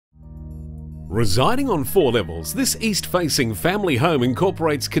Residing on 4 levels, this east-facing family home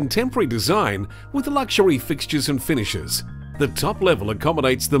incorporates contemporary design with luxury fixtures and finishes. The top level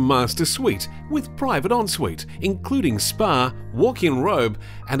accommodates the master suite with private ensuite, including spa, walk-in robe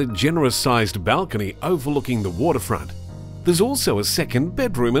and a generous-sized balcony overlooking the waterfront. There's also a second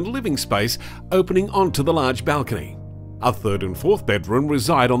bedroom and living space opening onto the large balcony. A third and fourth bedroom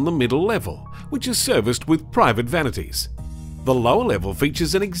reside on the middle level, which is serviced with private vanities. The lower level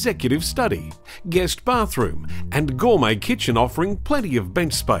features an executive study, guest bathroom and gourmet kitchen offering plenty of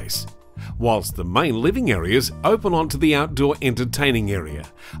bench space, whilst the main living areas open onto the outdoor entertaining area,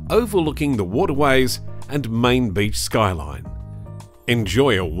 overlooking the waterways and main beach skyline.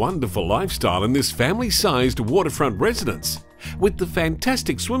 Enjoy a wonderful lifestyle in this family-sized waterfront residence, with the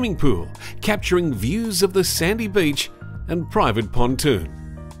fantastic swimming pool capturing views of the sandy beach and private pontoon.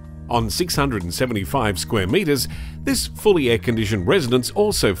 On 675 square metres, this fully air-conditioned residence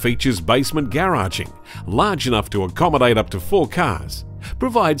also features basement garaging, large enough to accommodate up to 4 cars,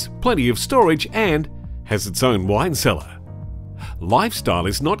 provides plenty of storage and has its own wine cellar. Lifestyle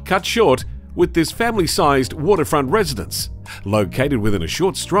is not cut short with this family-sized waterfront residence, located within a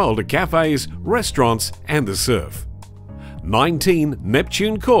short stroll to cafes, restaurants and the surf. 19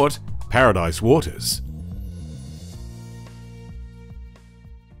 Neptune Court, Paradise Waters.